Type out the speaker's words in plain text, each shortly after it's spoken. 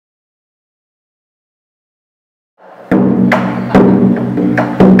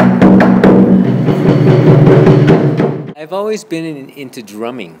I've always been into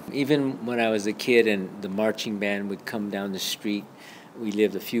drumming. Even when I was a kid and the marching band would come down the street, we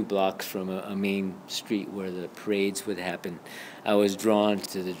lived a few blocks from a main street where the parades would happen. I was drawn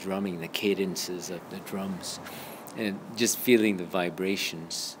to the drumming, the cadences of the drums, and just feeling the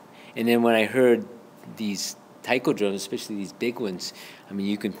vibrations. And then when I heard these Taiko drums, especially these big ones, I mean,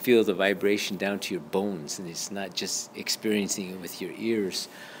 you can feel the vibration down to your bones, and it's not just experiencing it with your ears.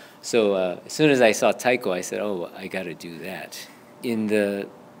 So as soon as I saw Taiko, I said, oh, I got to do that. In the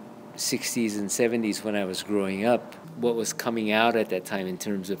 60s and 70s when I was growing up, what was coming out at that time in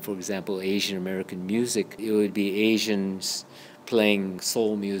terms of, for example, Asian American music, it would be Asians playing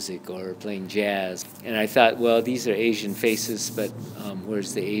soul music or playing jazz. And I thought, well, these are Asian faces, but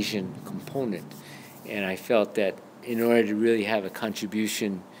where's the Asian component? And I felt that in order to really have a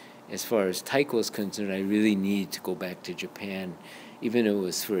contribution as far as Taiko is concerned, I really needed to go back to Japan, even if it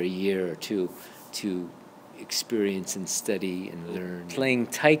was for a year or two, to experience and study and learn. Playing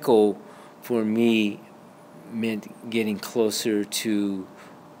Taiko for me meant getting closer to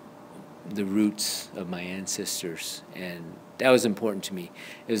the roots of my ancestors, and that was important to me.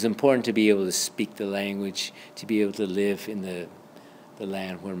 It was important to be able to speak the language, to be able to live in the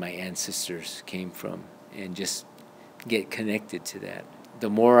land where my ancestors came from, and just get connected to that. The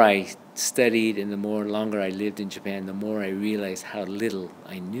more I studied and the longer I lived in Japan, the more I realized how little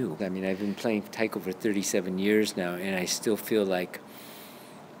I knew. I mean, I've been playing Taiko for 37 years now, and I still feel like,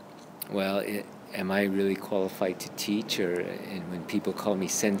 well, am I really qualified to teach? And when people call me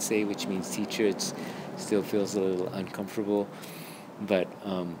sensei, which means teacher, it still feels a little uncomfortable. But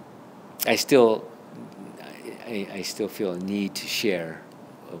I still feel a need to share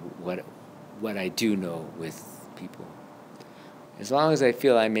what I do know with people. As long as I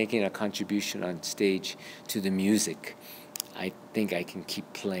feel I'm making a contribution on stage to the music, I think I can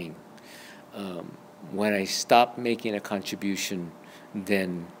keep playing. When I stop making a contribution,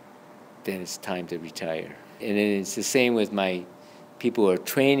 then it's time to retire. And then it's the same with my people who are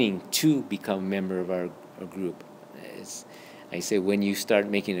training to become a member of our group. I say when you start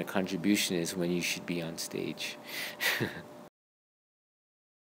making a contribution is when you should be on stage.